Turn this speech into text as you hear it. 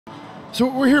So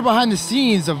we're here behind the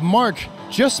scenes of Mark,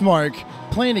 just Mark,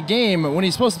 playing a game when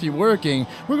he's supposed to be working.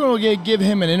 We're going to give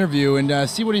him an interview and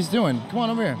see what he's doing. Come on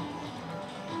over here.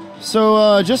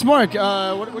 So, just Mark,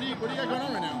 what do you got going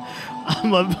on right now?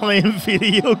 I'm playing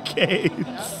video games.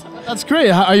 That's great.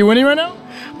 Are you winning right now?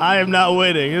 I am not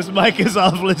winning. This mic is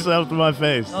awfully up to my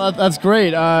face. Oh, that's great.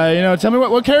 You know, tell me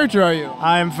what character are you?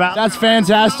 I am That's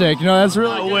fantastic. You know, that's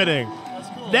really not good. Winning.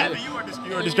 That's cool.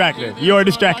 You are distracted. You are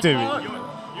distracting me.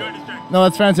 No,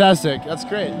 that's fantastic. That's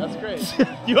great. That's great.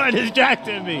 You are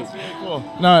distracting me. That's really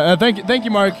cool. No, thank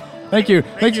you, Mark. Thank you.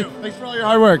 Thanks for all your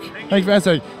hard work. Thank you,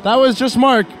 fantastic. That was just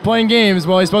Mark playing games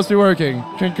while he's supposed to be working.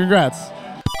 Congrats.